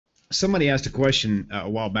Somebody asked a question a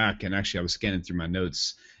while back, and actually I was scanning through my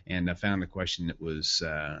notes, and I found a question that was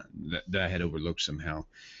that I had overlooked somehow.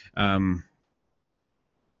 Um,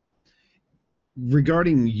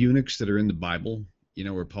 Regarding eunuchs that are in the Bible,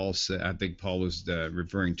 where Paul said, I think Paul was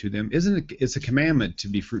referring to them, isn't it? It's a commandment to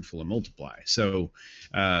be fruitful and multiply. So,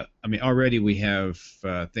 I mean, already we have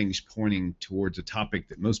things pointing towards a topic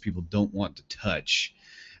that most people don't want to touch,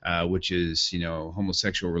 which is,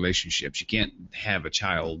 homosexual relationships. You can't have a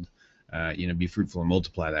child, be fruitful and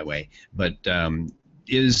multiply that way. But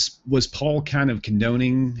was Paul kind of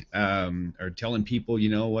condoning or telling people,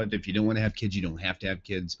 what, if you don't want to have kids, you don't have to have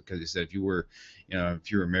kids? Because he said if you were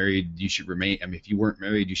married, you should remain. I mean, if you weren't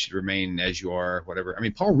married, you should remain as you are, whatever. I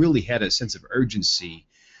mean, Paul really had a sense of urgency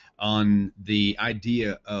on the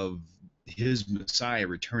idea of his Messiah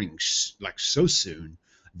returning like so soon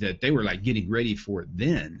that they were like getting ready for it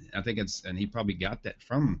then. I think and he probably got that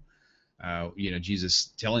from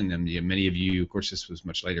Jesus telling them, many of you, of course, this was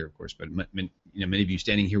much later, of course, but many of you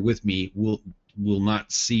standing here with me will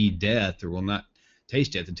not see death or will not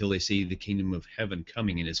taste death until they see the kingdom of heaven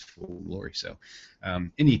coming in its full glory. So,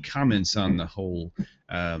 any comments on the whole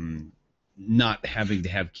not having to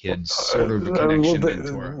have kids sort of a connection in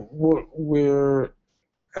Torah?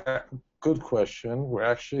 Good question. We're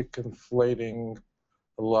actually conflating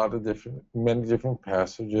many different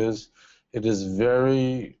passages. It is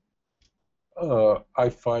very I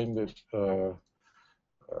find it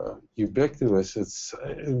ubiquitous. It's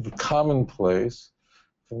commonplace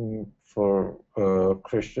for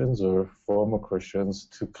Christians or former Christians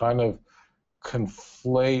to kind of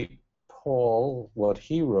conflate Paul, what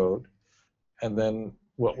he wrote, and then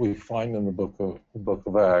what we find in the book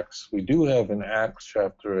of Acts. We do have in Acts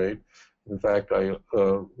chapter 8. In fact, I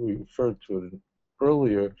referred to it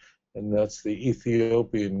earlier, and that's the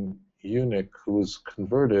Ethiopian eunuch who was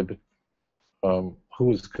converted. Who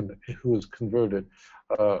was converted.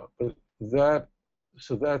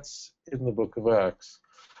 So that's in the book of Acts.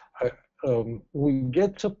 We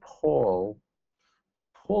get to Paul.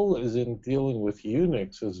 Paul isn't dealing with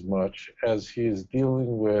eunuchs as much as he is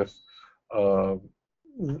dealing with the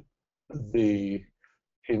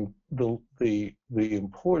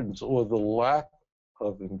importance or the lack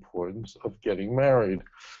of importance of getting married,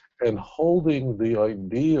 and holding the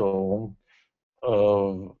ideal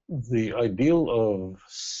of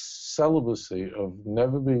celibacy, of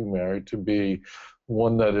never being married, to be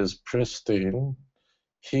one that is pristine.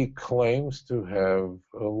 He claims to have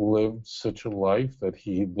lived such a life that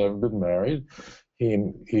he'd never been married.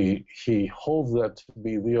 He holds that to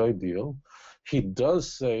be the ideal. He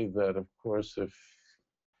does say that, of course, if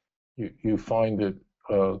you find it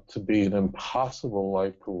to be an impossible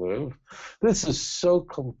life to live, this is so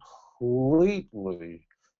completely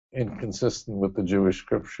inconsistent with the Jewish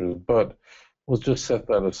scriptures, but we'll just set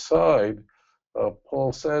that aside.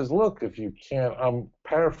 Paul says, look, if you can't, I'm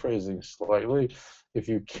paraphrasing slightly, if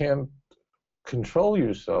you can't control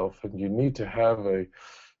yourself and you need to have a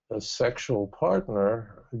sexual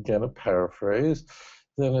partner, again a paraphrase,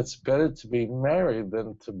 then it's better to be married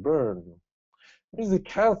than to burn. The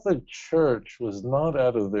Catholic Church was not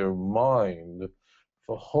out of their mind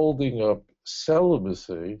for holding up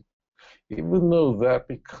celibacy, even though that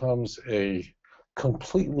becomes a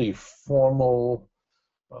completely formal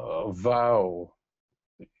vow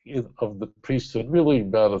of the priesthood, really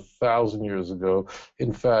about 1,000 years ago.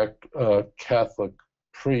 In fact, Catholic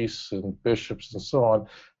priests and bishops and so on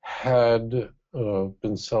had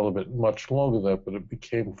been celibate much longer than that, but it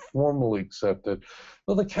became formally accepted.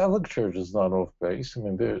 Well, the Catholic Church is not off base. I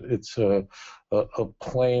mean, it's a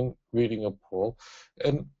plain reading of Paul.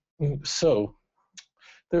 And so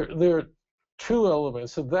there are two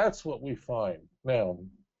elements, so that's what we find. Now,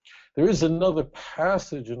 there is another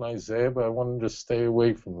passage in Isaiah, but I wanted to stay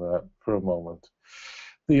away from that for a moment.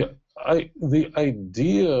 The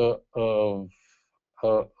idea of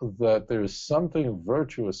that there's something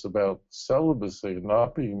virtuous about celibacy,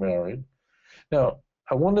 not being married. Now,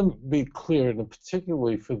 I want to be clear, and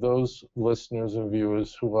particularly for those listeners and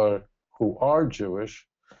viewers who are Jewish,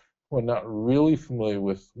 who are not really familiar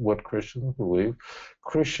with what Christians believe.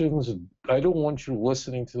 Christians, I don't want you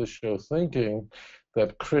listening to the show thinking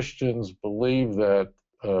that Christians believe that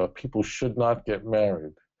people should not get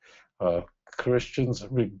married. Christians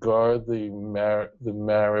regard the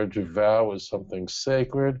marriage vow as something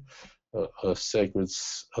sacred, a sacred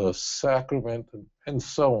sacrament, and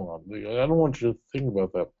so on. I don't want you to think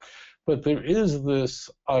about that. But there is this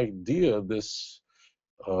idea, this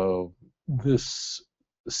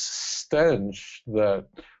stench that,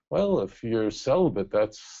 well, if you're celibate,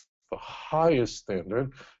 that's the highest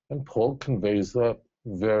standard, and Paul conveys that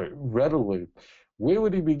very readily. Where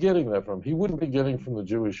would he be getting that from? He wouldn't be getting from the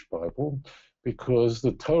Jewish Bible, because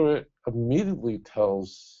the Torah immediately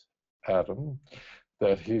tells Adam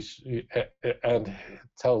that and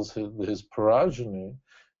tells his progeny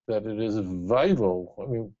that it is vital. I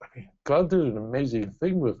mean, God did an amazing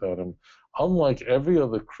thing with Adam. Unlike every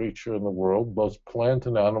other creature in the world, both plant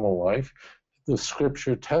and animal life, the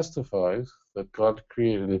scripture testifies that God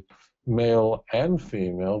created male and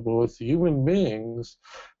female, but with human beings,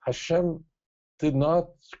 Hashem did not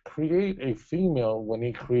create a female when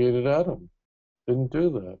he created Adam. Didn't do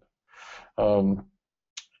that.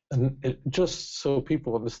 Just so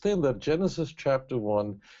people understand that Genesis chapter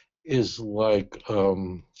 1 is like,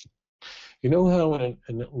 you know how in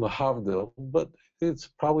Lahavdil, but it's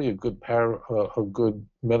probably a good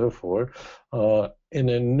metaphor. In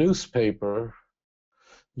a newspaper,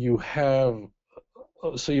 you'll have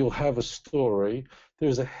a story.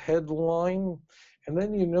 There's a headline, and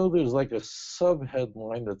then there's like a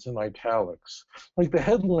sub-headline that's in italics. Like the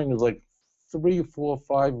headline is like 3, 4,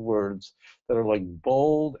 5 words that are like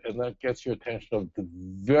bold, and that gets your attention of the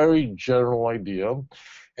very general idea.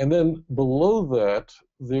 And then below that,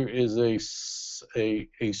 there is a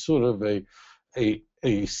sort of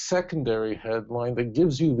a secondary headline that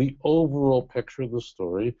gives you the overall picture of the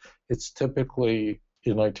story. It's typically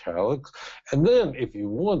in italics. And then if you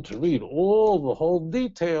want to read the whole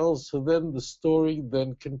details, so then the story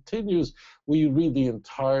then continues where you read the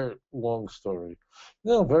entire long story.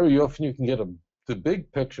 Now, very often you can get the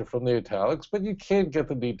big picture from the italics, but you can't get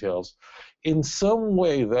the details. In some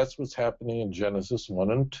way, that's what's happening in Genesis 1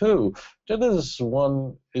 and 2. Genesis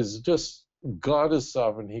 1 is just God is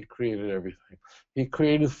sovereign. He created everything. He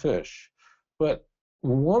created fish. But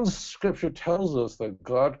once Scripture tells us that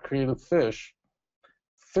God created fish,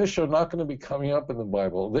 fish are not going to be coming up in the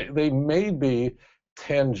Bible. They may be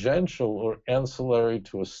tangential or ancillary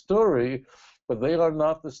to a story, but they are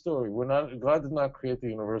not the story. God did not create the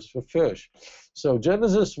universe for fish. So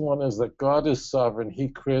Genesis 1 is that God is sovereign. He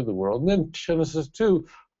created the world. And then Genesis 2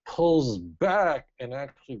 pulls back and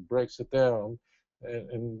actually breaks it down.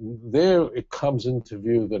 And there it comes into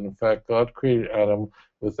view that, in fact, God created Adam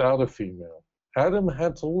without a female. Adam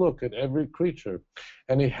had to look at every creature,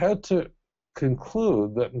 and he had to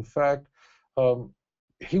conclude that, in fact,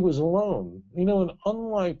 he was alone. And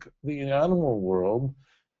unlike the animal world,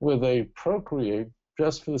 where they procreate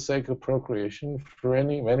just for the sake of procreation, for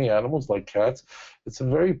many animals like cats, it's a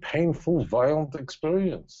very painful, violent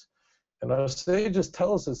experience. And our sages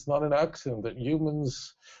tell us it's not an accident that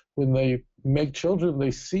humans, when they make children,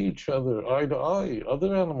 they see each other eye to eye.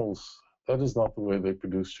 Other animals, that is not the way they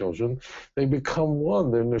produce children. They become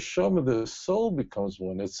one. Their neshama, their soul becomes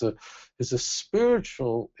one. It's a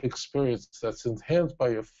spiritual experience that's enhanced by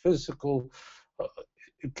a physical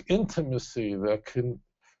intimacy that can,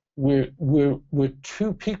 where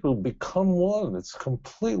two people become one. It's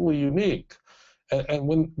completely unique. And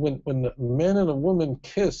when a man and a woman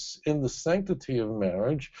kiss in the sanctity of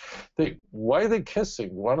marriage, why are they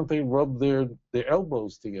kissing? Why don't they rub their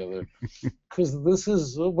elbows together? Because this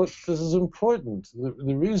is important.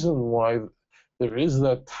 The reason why there is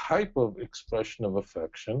that type of expression of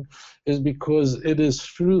affection is because it is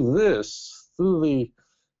through the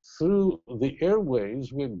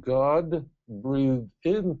airways where God breathed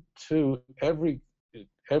into every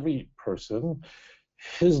person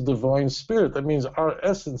his divine spirit. That means our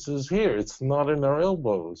essence is here. It's not in our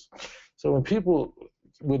elbows. So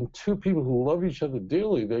when two people who love each other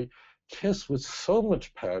dearly, they kiss with so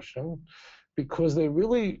much passion because they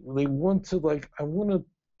want to, like, I want to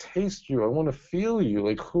taste you. I want to feel you.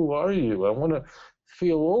 Like, who are you? I want to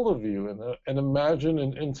feel all of you and imagine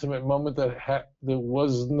an intimate moment that there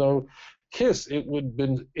was no kiss.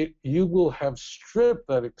 You will have stripped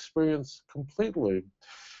that experience completely.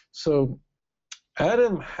 So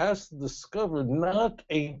Adam has to discover not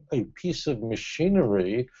a piece of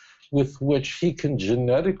machinery with which he can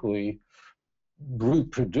genetically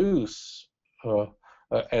reproduce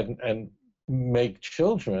and make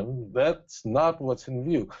children. That's not what's in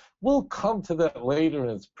view. We'll come to that later,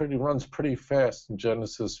 and it runs pretty fast in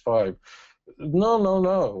Genesis 5.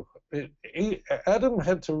 No. Adam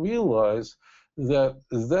had to realize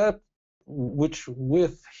that which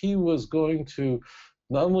with he was going to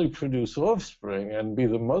not only produce offspring and be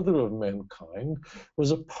the mother of mankind,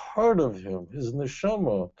 was a part of him, his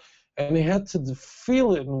neshama. And he had to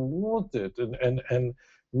feel it and want it and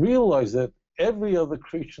realize that every other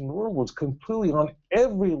creature in the world was completely, on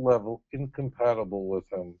every level, incompatible with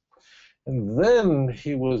him. And then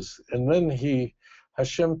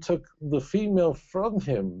Hashem took the female from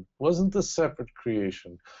him. It wasn't a separate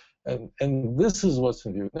creation. And this is what's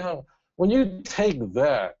in view. Now, when you take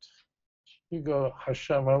that you go,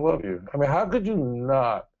 Hashem, I love you. I mean, how could you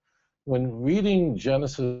not, when reading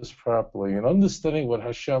Genesis properly and understanding what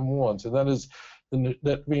Hashem wants, and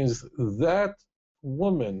that means that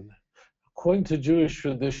woman, according to Jewish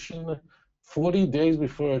tradition, 40 days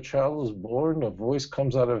before a child is born, a voice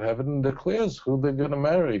comes out of heaven and declares who they're going to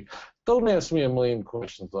marry. Don't ask me a million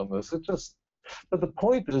questions on this. But the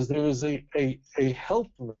point is, there is a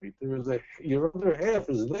helpmate. Your other half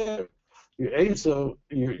is there. Your Asa,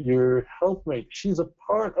 your helpmate, she's a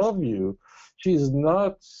part of you. She's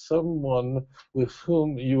not someone with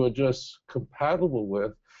whom you are just compatible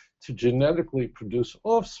with to genetically produce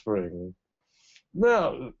offspring.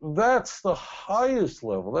 Now, that's the highest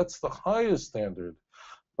level. That's the highest standard.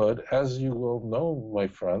 But as you will know, my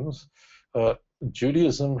friends,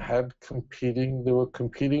 Judaism had there were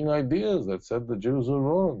competing ideas that said the Jews were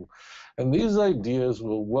wrong. And these ideas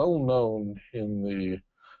were well known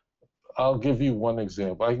I'll give you one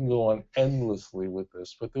example. I can go on endlessly with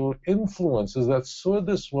this, but there were influences that saw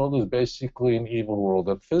this world as basically an evil world,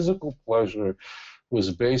 that physical pleasure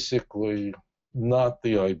was basically not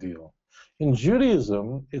the ideal. In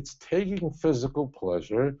Judaism, it's taking physical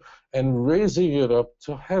pleasure and raising it up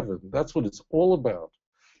to heaven. That's what it's all about.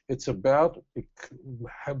 It's about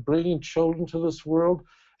bringing children to this world,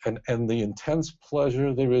 and the intense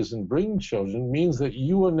pleasure there is in bringing children means that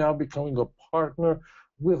you are now becoming a partner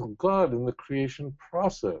with God in the creation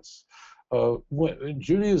process. In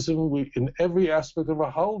Judaism, in every aspect of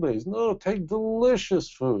our holidays, no, take delicious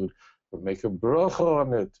food, but make a bracha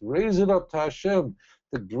on it, raise it up to Hashem.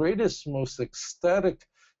 The greatest, most ecstatic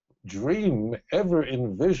dream ever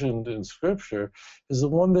envisioned in Scripture is the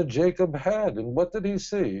one that Jacob had. And what did he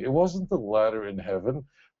see? It wasn't the ladder in heaven.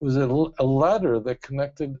 It was a ladder that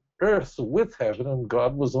connected earth with heaven, and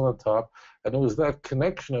God was on the top. And it was that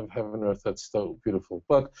connection of heaven and earth that's so beautiful.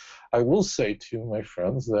 But I will say to you, my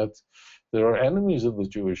friends, that there are enemies of the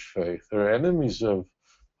Jewish faith. There are enemies of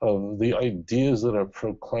the ideas that are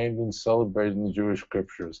proclaimed and celebrated in the Jewish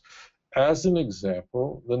Scriptures. As an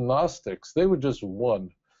example, the Gnostics, they were just one.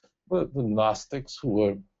 But the Gnostics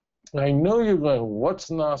I know you're going,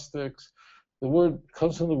 what's Gnostics? The word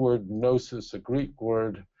comes from the word gnosis, a Greek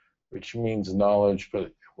word which means knowledge,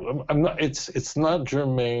 but it's not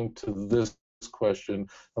germane to this question.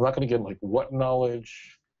 I'm not going to get like what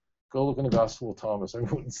knowledge. Go look in the Gospel of Thomas. I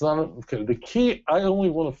mean, it's not okay. The key, I only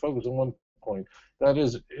want to focus on one point. That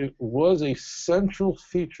is, it was a central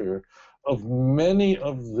feature of many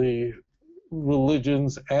of the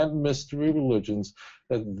religions and mystery religions,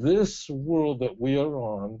 that this world that we are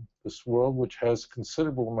on, this world which has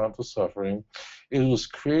considerable amount of suffering, it was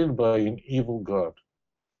created by an evil God,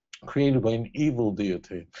 created by an evil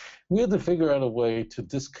deity. We had to figure out a way to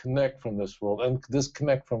disconnect from this world and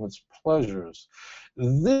disconnect from its pleasures.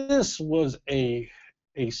 This was a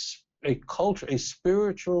culture, a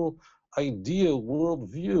spiritual idea,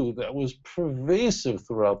 worldview that was pervasive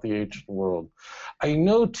throughout the ancient world. I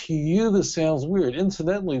know to you this sounds weird.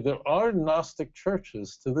 Incidentally, there are Gnostic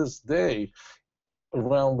churches to this day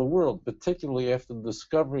around the world, particularly after the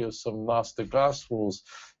discovery of some Gnostic Gospels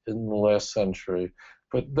in the last century.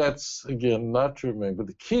 But that's, again, not germane. But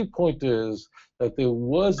the key point is that there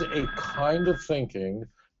was a kind of thinking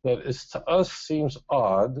that is, to us, seems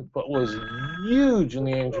odd, but was huge in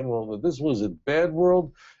the ancient world, that this was a bad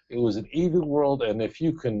world, it was an evil world, and if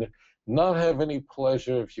you can not have any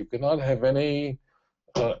pleasure, if you cannot have any,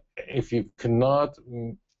 if you cannot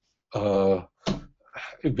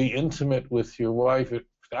be intimate with your wife,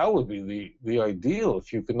 that would be the ideal,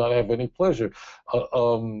 if you could not have any pleasure.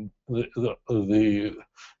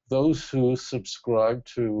 Those who subscribe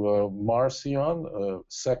to Marcion, a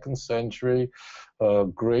 2nd century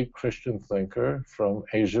great Christian thinker from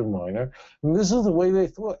Asia Minor, and this is the way they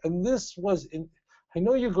thought. And this was I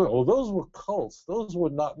know you're going, oh, those were cults. Those were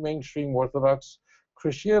not mainstream Orthodox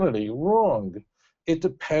Christianity. Wrong. It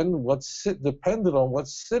depended on what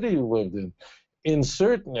city you lived in. In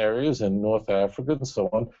certain areas in North Africa and so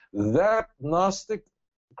on, that Gnostic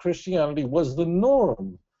Christianity was the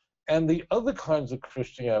norm. And the other kinds of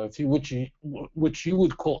Christianity, which you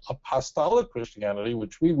would call apostolic Christianity,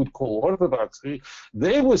 which we would call orthodoxy,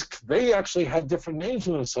 they actually had different names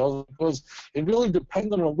for themselves because it really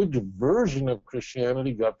depended on which version of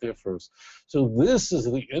Christianity got there first. So this is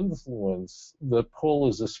the influence that Paul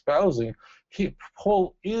is espousing.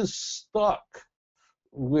 Paul is stuck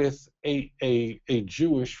with a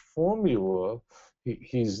Jewish formula.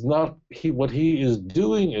 What he is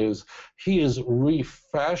doing is he is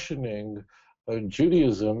refashioning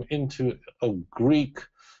Judaism into a Greek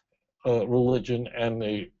religion and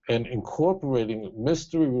incorporating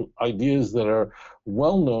mystery ideas that are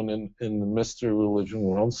well known in the mystery religion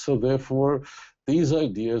world. So therefore, these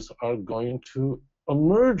ideas are going to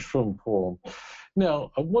emerge from Paul.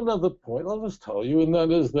 Now, one other point I'll just tell you, and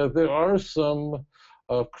that is that there are some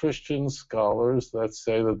Christian scholars that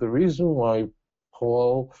say that the reason why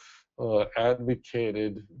Paul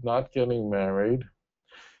advocated not getting married,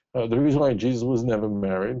 the reason why Jesus was never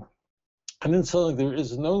married, and then suddenly there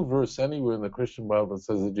is no verse anywhere in the Christian Bible that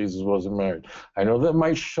says that Jesus wasn't married. I know that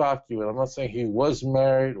might shock you, and I'm not saying he was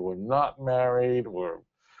married or not married, or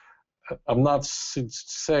I'm not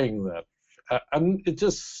saying that. It's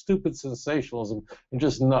just stupid sensationalism and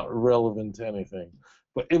just not relevant to anything.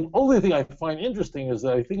 But the only thing I find interesting is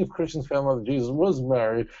that I think if Christians found out that Jesus was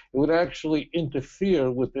married, it would actually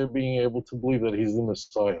interfere with their being able to believe that he's the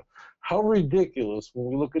Messiah. How ridiculous when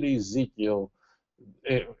we look at Ezekiel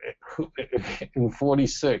in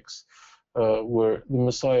 46, where the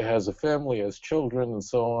Messiah has a family, has children, and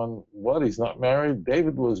so on. What? He's not married?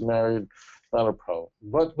 David was married. Not a problem.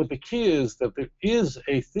 But the key is that there is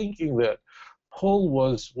a thinking that Paul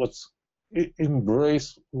was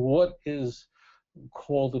embraced what is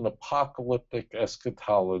called an apocalyptic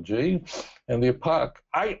eschatology, and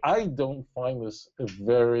I don't find this a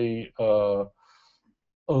very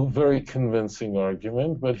convincing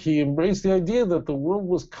argument, but he embraced the idea that the world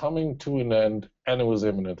was coming to an end and it was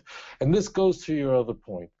imminent. And this goes to your other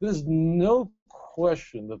point. There's no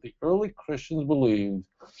question that the early Christians believed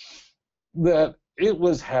that it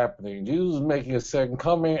was happening. Jesus was making a second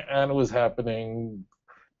coming, and it was happening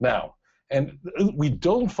now. And we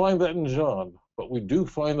don't find that in John, but we do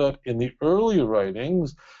find that in the earlier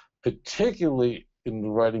writings, particularly in the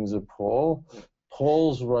writings of Paul.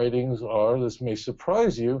 Paul's writings are, this may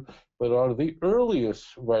surprise you, but are the earliest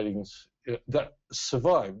writings that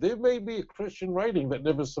survived. There may be a Christian writing that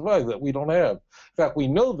never survived that we don't have. In fact, we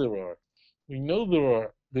know there are. We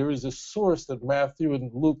know there is a source that Matthew and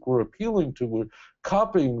Luke were appealing to, were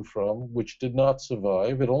copying from, which did not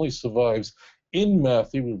survive. It only survives in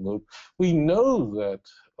Matthew and Luke. We know that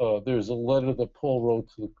there's a letter that Paul wrote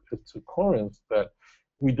to Corinth that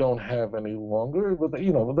we don't have any longer, but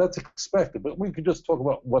that's expected. But we could just talk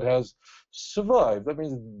about what has survived. That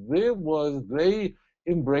means they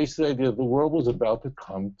embraced the idea that the world was about to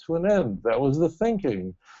come to an end. That was the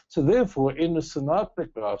thinking. So therefore, in the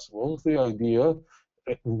Synoptic Gospels, the idea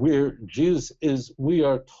where Jesus is, we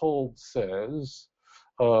are told, says,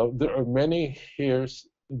 there are many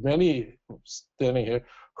standing here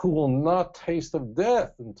who will not taste of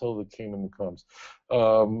death until the kingdom comes.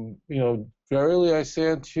 Verily I say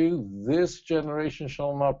unto you, this generation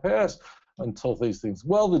shall not pass until these things.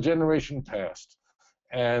 Well, the generation passed,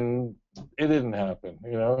 and it didn't happen,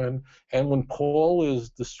 And when Paul is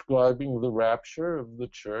describing the rapture of the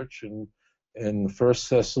church in 1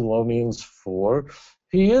 Thessalonians 4,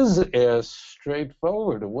 he is as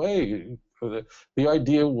straightforward away. The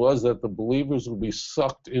idea was that the believers would be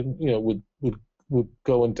sucked in, would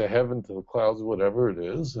go into heaven to the clouds, whatever it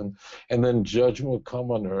is, and then judgment would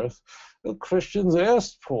come on earth. The Christians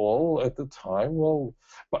asked Paul at the time,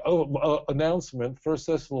 announcement, 1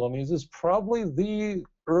 Thessalonians is probably the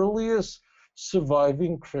earliest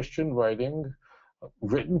surviving Christian writing,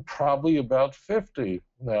 written probably about 50.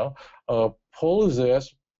 Now, Paul is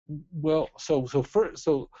asked,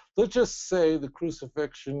 so let's just say the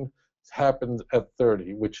crucifixion happened at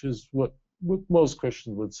 30, which is what most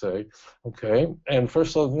Christians would say, okay? And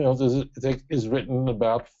First Thessalonians is written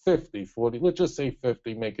about 50, 40. Let's just say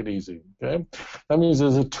 50, make it easy, okay? That means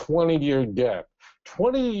there's a 20-year gap.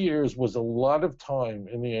 20 years was a lot of time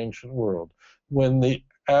in the ancient world when the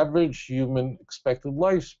average human expected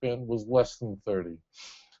lifespan was less than 30.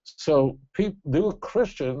 So there were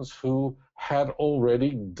Christians who had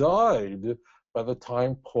already died by the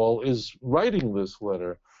time Paul is writing this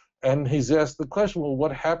letter. And he's asked the question, well,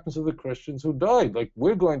 what happens to the Christians who died? Like,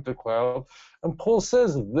 we're going to cloud. And Paul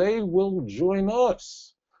says they will join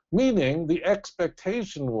us. Meaning the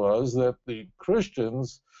expectation was that the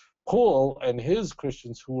Christians, Paul and his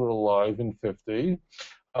Christians who were alive in 50,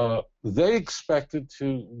 they expected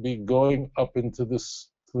to be going up into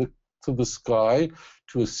to the sky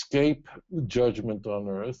to escape judgment on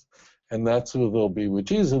earth, and that's where they'll be with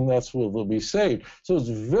Jesus, and that's where they'll be saved. So it's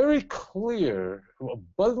very clear,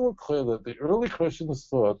 abundantly clear, that the early Christians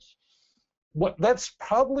thought, that's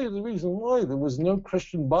probably the reason why there was no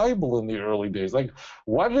Christian Bible in the early days. Like,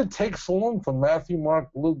 why did it take so long for Matthew, Mark,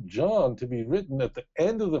 Luke, John to be written at the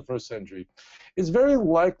end of the first century? It's very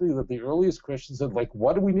likely that the earliest Christians said, like,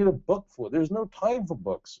 what do we need a book for? There's no time for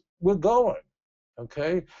books. We're going.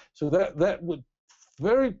 Okay? So that would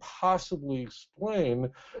very possibly explain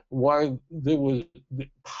why there was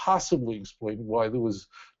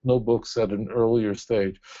no books at an earlier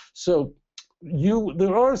stage. So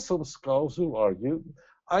there are some scholars who argue.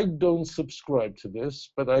 I don't subscribe to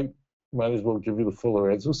this, but I might as well give you the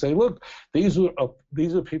fuller answer. Say, look, these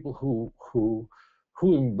are people who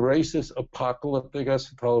embrace this apocalyptic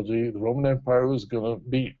eschatology. The Roman Empire was going to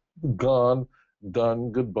be gone,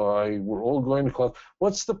 done, goodbye. We're all going to collapse.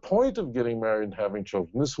 What's the point of getting married and having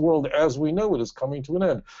children? This world, as we know it, is coming to an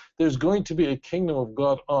end. There's going to be a kingdom of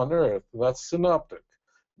God on earth. That's synoptic.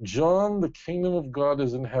 John, the kingdom of God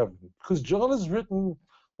is in heaven. Because John is written,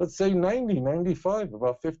 let's say, 90, 95,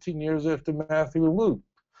 about 15 years after Matthew and Luke.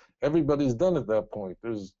 Everybody's done at that point.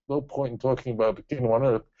 There's no point in talking about the kingdom on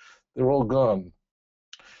earth. They're all gone.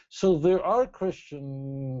 So there are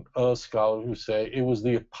Christian scholars who say it was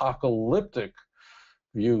the apocalyptic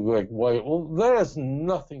view, like, why? Well, that has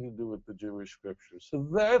nothing to do with the Jewish scriptures. So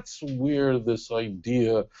that's where this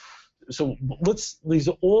idea. So these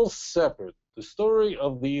are all separate. The story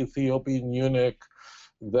of the Ethiopian eunuch,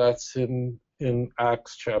 that's in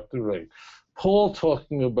Acts chapter 8. Paul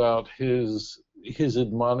talking about his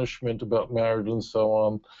admonishment about marriage and so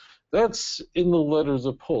on, that's in the letters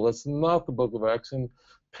of Paul. That's not the book of Acts, and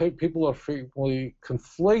people are frequently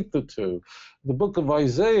conflate the two. The book of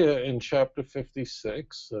Isaiah in chapter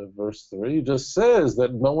 56, verse 3, just says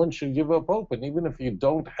that no one should give up hope, and even if you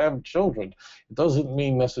don't have children, it doesn't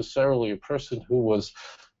mean necessarily a person who was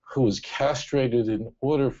castrated in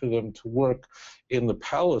order for them to work in the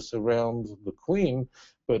palace around the queen,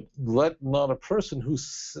 but let not a person who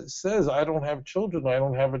says, I don't have children, I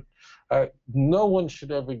don't have it, no one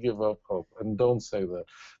should ever give up hope, and don't say that.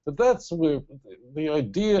 But that's where the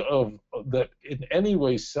idea of that in any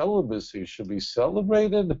way celibacy should be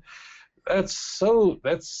celebrated, I'm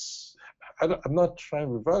not trying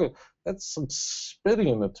to revive it. That's some spitting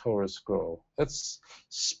in the Torah scroll. That's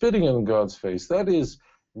spitting in God's face. That is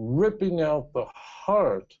ripping out the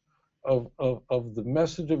heart of the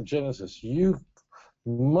message of Genesis. You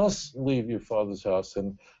must leave your father's house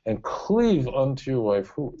and cleave unto your wife,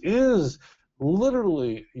 who is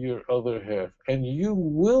literally your other half, and you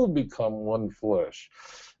will become one flesh.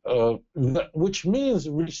 Which means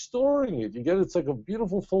restoring it. You get it's like a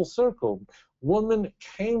beautiful full circle. Woman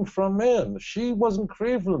came from man. She wasn't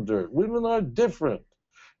created from dirt. Women are different.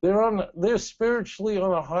 They're spiritually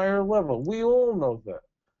on a higher level. We all know that.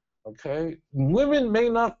 Okay, women may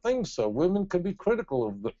not think so. Women can be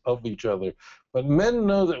critical of each other, but men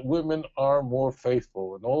know that women are more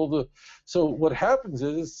faithful and all the. So what happens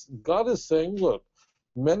is God is saying, look,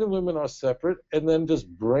 men and women are separate, and then just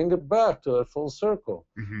bring it back to that full circle.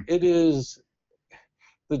 Mm-hmm. It is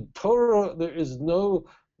the Torah. There is no.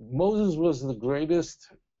 Moses was the greatest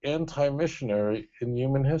anti-missionary in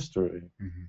human history. Mm-hmm.